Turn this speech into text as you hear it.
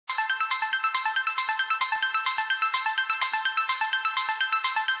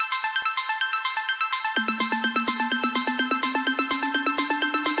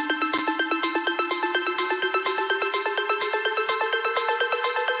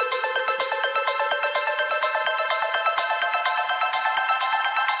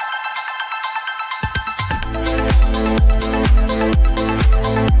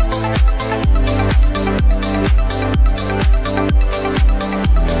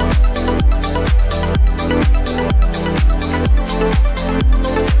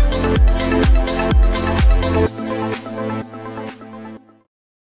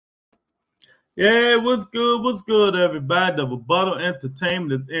What's good, everybody? The Rebuttal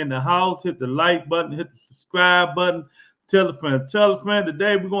Entertainment is in the house. Hit the like button, hit the subscribe button, tell a friend, tell a friend.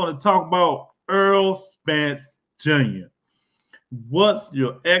 Today we're going to talk about Errol Spence Jr. What's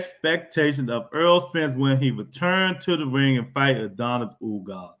your expectation of Errol Spence when he returned to the ring and fight Adonis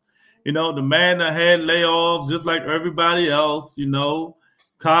UGAS? You know, the man that had layoffs just like everybody else, you know,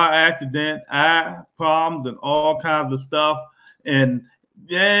 car accident, eye problems, and all kinds of stuff. And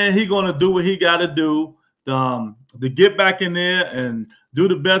yeah, he gonna do what he got to do to get back in there and do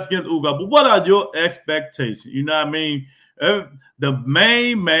the best against UGAS. But what are your expectations? You know what I mean? The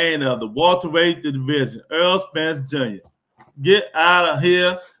main man of the welterweight division, Errol Spence Jr. Get out of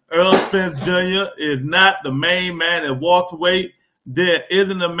here. Errol Spence Jr. is not the main man at welterweight. There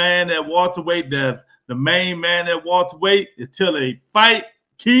isn't a man at welterweight that's the main man at welterweight until they fight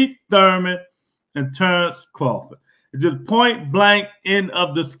Keith Thurman and Terrence Crawford. It's just point blank, end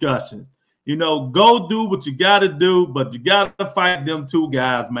of discussion. You know, go do what you got to do, but you got to fight them two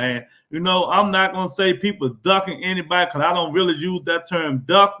guys, man. You know, I'm not going to say people's ducking anybody because I don't really use that term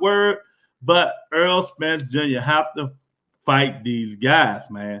duck word, but Errol Spence Jr. have to fight these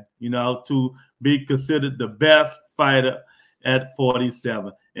guys, man, you know, to be considered the best fighter at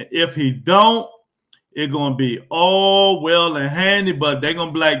 47. And if he don't, it's going to be all well and handy, but they're going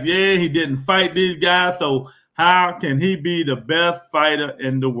to be like, yeah, he didn't fight these guys, so how can he be the best fighter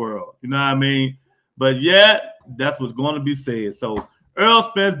in the world? You know what I mean? But yet, that's what's going to be said. So, Errol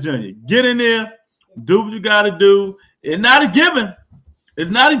Spence Jr., get in there, do what you got to do. It's not a given.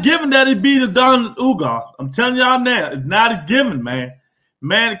 It's not a given that he beat Adonis UGAS. I'm telling y'all now, it's not a given, man.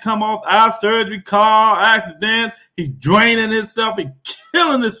 Man, come off eye surgery, car accident, he's draining himself, he's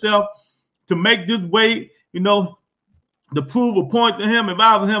killing himself to make this weight, you know, to prove a point to him. If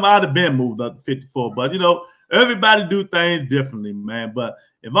I was him, I'd have been moved up to 54. But, you know, everybody do things differently, man. But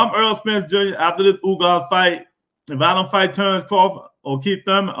if I'm Errol Spence Jr. after this UGAS fight, if I don't fight Terrence Crawford or Keith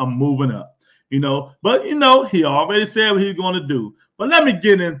Thurman, I'm moving up, you know. But, you know, he already said what he's going to do. But let me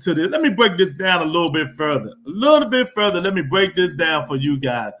get into this. Let me break this down a little bit further. A little bit further. Let me break this down for you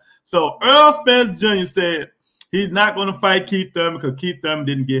guys. So Errol Spence Jr. said he's not going to fight Keith Thurman because Keith Thurman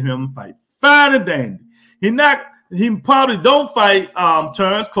didn't give him a fight. Fine and dandy. He probably don't fight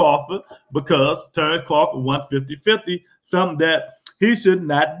Terrence Crawford because Terrence Crawford won 50-50, something that he should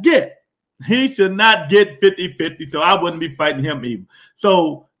not get. He should not get 50-50, so I wouldn't be fighting him either.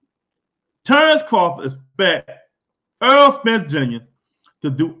 So Terrence Crawford expect Errol Spence Jr. to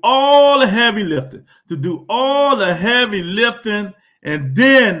do all the heavy lifting, and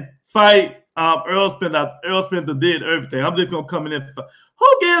then fight Errol Spence. Errol Spence did everything. I'm just going to come in and fight.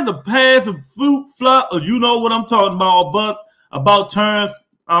 Who gives a pass of fruit, fluff, or you know what I'm talking about Terrence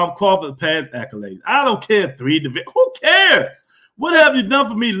Crawford pass accolades? I don't care. 3 divisions. Who cares? What have you done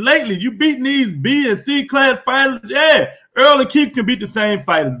for me lately? You beating these B and C class fighters? Yeah. Errol and Keith can beat the same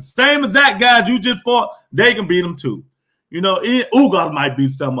fighters. Same as that guy you just fought, they can beat them too. You know, UGAS might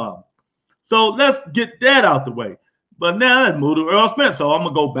beat some of them. So let's get that out the way. But now let's move to Errol Spence. So I'm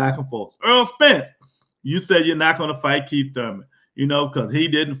going to go back and forth. Errol Spence, you said you're not going to fight Keith Thurman. You know, because he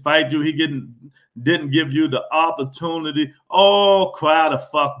didn't fight you. He didn't give you the opportunity. Oh, cry the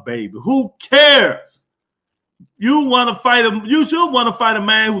fuck, baby. Who cares? You want to fight him. You should want to fight a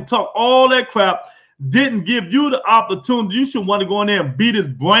man who talked all that crap, didn't give you the opportunity. You should want to go in there and beat his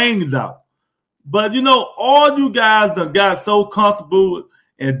brains out. But, you know, all you guys done got so comfortable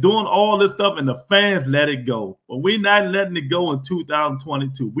and doing all this stuff, and the fans let it go. But we're not letting it go in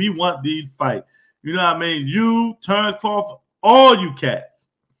 2022. We want these fights. You know what I mean? You, Terrence Crawford, all you cats,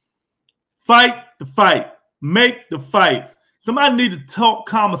 fight the fight. Make the fights. Somebody need to talk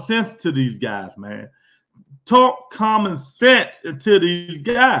common sense to these guys, man. Talk common sense to these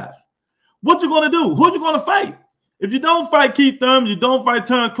guys. What you going to do? Who you going to fight? If you don't fight Keith Thurman, you don't fight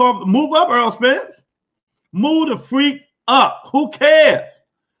Terrence Crawford, move up, Errol Spence. Move the freak up. Who cares?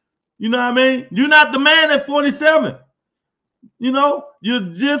 You know what I mean? You're not the man at 47. You know,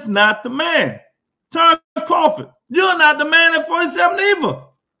 you're just not the man. Terrence Crawford, you're not the man at 47 either.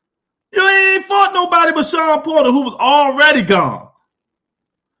 You ain't fought nobody but Sean Porter, who was already gone.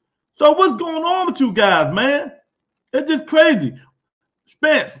 So what's going on with you guys, man? It's just crazy.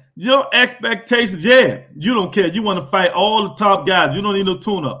 Spence, your expectations, yeah, you don't care. You want to fight all the top guys. You don't need no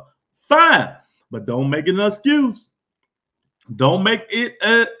tune-up. Fine, but don't make it an excuse. Don't make it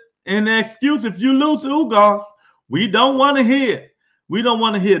an excuse if you lose to UGAS. We don't want to hear it. We don't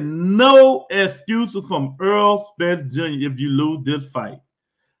want to hear no excuses from Errol Spence Jr. if you lose this fight.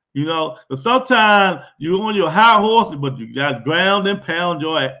 You know, because sometimes you're on your high horse, but you got ground and pound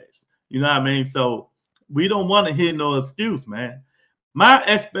your ass. You know what I mean? So we don't want to hear no excuse, man. My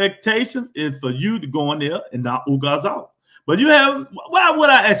expectations is for you to go in there and knock UGAS out. But you have, why would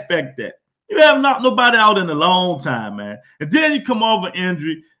I expect that? You have knocked nobody out in a long time, man. And then you come over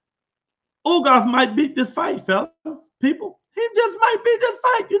injury. UGAS might beat this fight, fellas. People, he just might beat this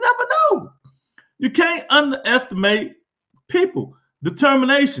fight. You never know. You can't underestimate people.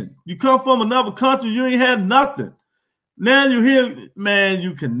 Determination. You come from another country, you ain't had nothing. Now you hear, man,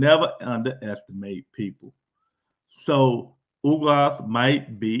 you can never underestimate people. So UGAS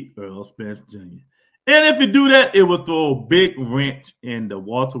might beat Errol Spence Jr. And if you do that, it will throw a big wrench in the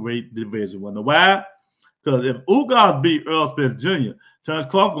welterweight division. Wonder why? Because if UGAS beat Errol Spence Jr., Terence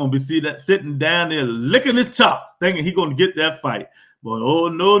Crawford going to be sitting down there licking his chops, thinking he's going to get that fight. But oh,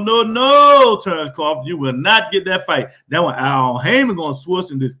 no, no, no, Terence Crawford, you will not get that fight. That one, Al Heyman going to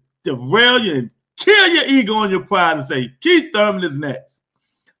switch and just derail you and kill your ego and your pride and say, Keith Thurman is next.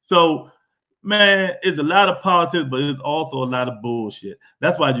 So, man, it's a lot of politics, but it's also a lot of bullshit.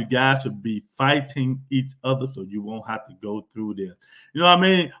 That's why you guys should be fighting each other so you won't have to go through this. You know what I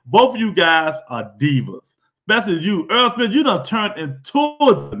mean? Both of you guys are divas. Especially you. Errol Spence, you done turned into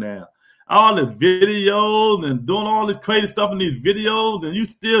it now. All the videos and doing all this crazy stuff in these videos, and you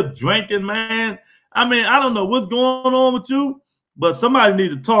still drinking, man. I mean, I don't know what's going on with you, but somebody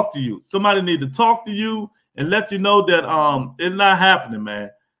need to talk to you. Somebody need to talk to you and let you know that it's not happening, man.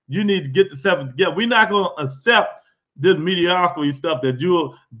 You need to get the stuff together. We're not going to accept this mediocrity stuff that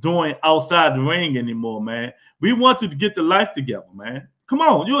you're doing outside the ring anymore, man. We want you to get the life together, man. Come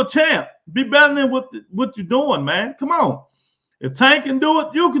on, you're a champ. Be better than what you're doing, man. Come on. If Tank can do it,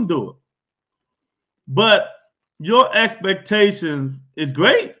 you can do it. But your expectations is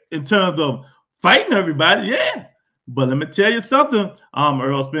great in terms of fighting everybody, yeah. But let me tell you something,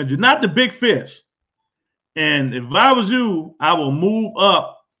 Errol Spence, you're not the big fish. And if I was you, I will move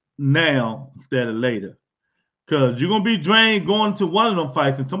up now instead of later. Because you're going to be drained going to one of them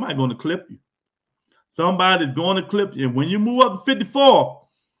fights and somebody's going to clip you. Somebody's going to clip you. And when you move up to 54,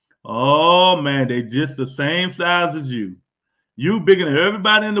 oh, man, they just the same size as you. You bigger than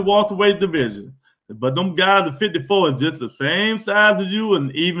everybody in the welterweight division. But them guys at 54 is just the same size as you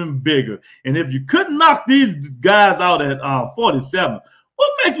and even bigger. And if you couldn't knock these guys out at 47,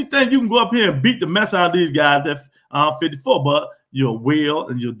 what makes you think you can go up here and beat the mess out of these guys at 54? But your will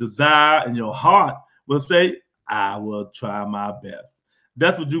and your desire and your heart will say, I will try my best.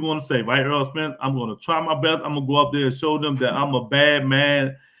 That's what you're going to say, right, Errol Spence? I'm going to try my best. I'm going to go up there and show them that I'm a bad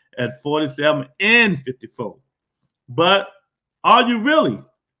man at 47 and 54. But are you really?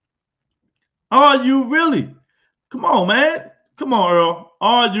 Are you really? Come on, man. Come on, Earl.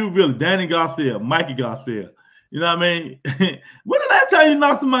 Are you really? Danny Garcia, Mikey Garcia. You know what I mean? When did the last time you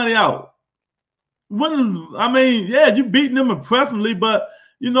knocked somebody out? I mean, yeah, you beating them impressively, but,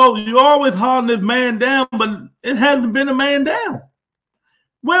 you know, you always holding this man down, but it hasn't been a man down.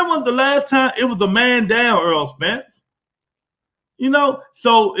 When was the last time it was a man down, Errol Spence? You know,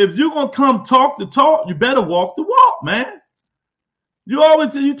 so if you're going to come talk the talk, you better walk the walk, man.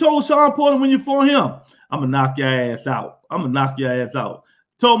 You told Sean Porter when you fought him, I'm going to knock your ass out. I'm going to knock your ass out.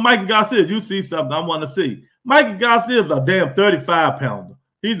 Told Mikey Garcia, you see something I want to see. Mikey Garcia is a damn 35-pounder.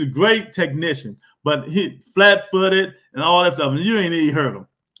 He's a great technician, but he flat-footed and all that stuff, and you ain't even hurt him.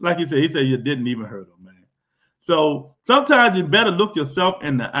 Like he said you didn't even hurt him, man. So sometimes you better look yourself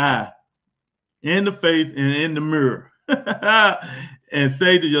in the eye, in the face, and in the mirror and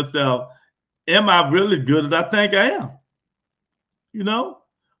say to yourself, am I really good as I think I am? You know,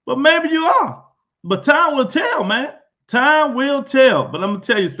 but maybe you are. But time will tell, man. Time will tell. But I'm going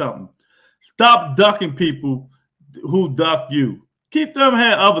to tell you something. Stop ducking people who duck you. Keith Thurman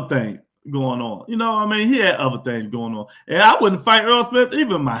had other things going on. You know, I mean, he had other things going on. And I wouldn't fight Errol Spence.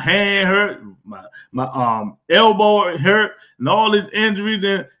 Even my hand hurt, my elbow hurt, and all these injuries.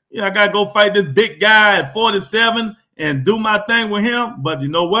 And you know, I got to go fight this big guy at 47 and do my thing with him. But you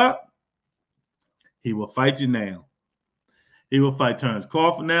know what? He will fight you now. He will fight Terence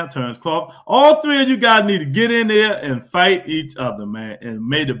Crawford now. Terence Crawford. All three of you guys need to get in there and fight each other, man. And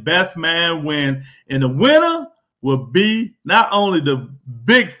may the best man win. And the winner will be not only the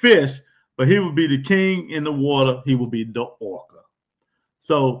big fish, but he will be the king in the water. He will be the orca.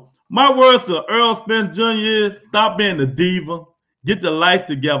 So my words to Errol Spence Jr. is stop being the diva. Get your life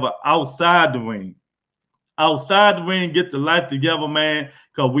together outside the ring. Outside the ring, get your life together, man,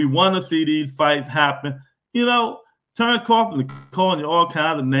 because we want to see these fights happen. You know, Terence Crawford is calling you all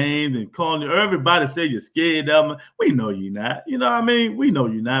kinds of names and calling you, everybody say you're scared of him. We know you're not. You know what I mean? We know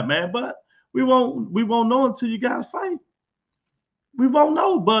you're not, man, but we won't know until you guys fight. We won't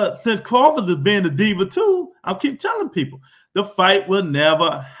know. But since Crawford is being the diva too, I'll keep telling people the fight will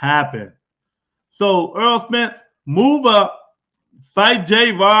never happen. So Errol Spence, move up, fight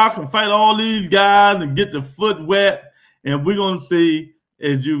J-Rock and fight all these guys and get your foot wet. And we're going to see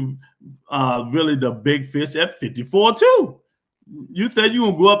is you really the big fish at 54 too. You said you're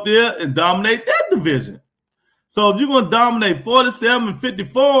going to go up there and dominate that division. So if you're going to dominate 47 and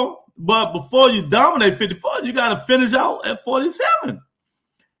 54, but before you dominate 54, you got to finish out at 47.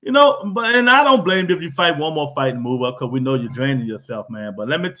 You know, and I don't blame you if you fight one more fight and move up because we know you're draining yourself, man. But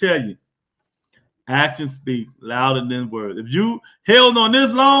let me tell you, actions speak louder than words. If you held on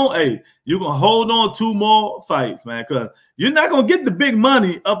this long, hey, you're going to hold on 2 more fights, man, because you're not going to get the big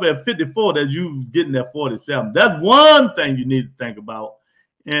money up at 54 that you getting at 47. That's one thing you need to think about.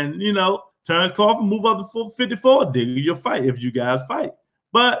 And, you know, Terrence Crawford move up to 54, dig your fight if you guys fight.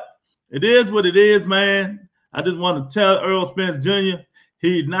 But it is what it is, man. I just want to tell Errol Spence Jr.,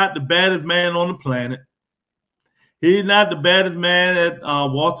 he's not the baddest man on the planet. He's not the baddest man at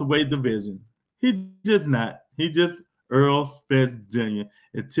welterweight division. He's just not. He's just Errol Spence Jr.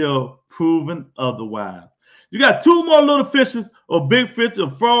 until proven otherwise. You got 2 more little fishes or big fish or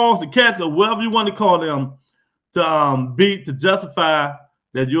frogs or cats or whatever you want to call them to beat to justify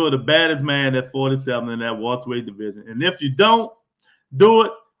that you're the baddest man at 47 in that welterweight division. And if you don't do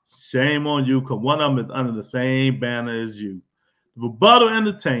it, shame on you, because one of them is under the same banner as you. Rebuttal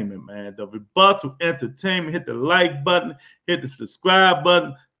Entertainment, man. The Rebuttal Entertainment. Hit the like button. Hit the subscribe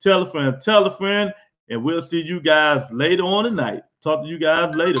button. Tell a friend, and we'll see you guys later on tonight. Talk to you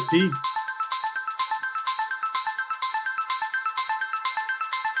guys later. Peace.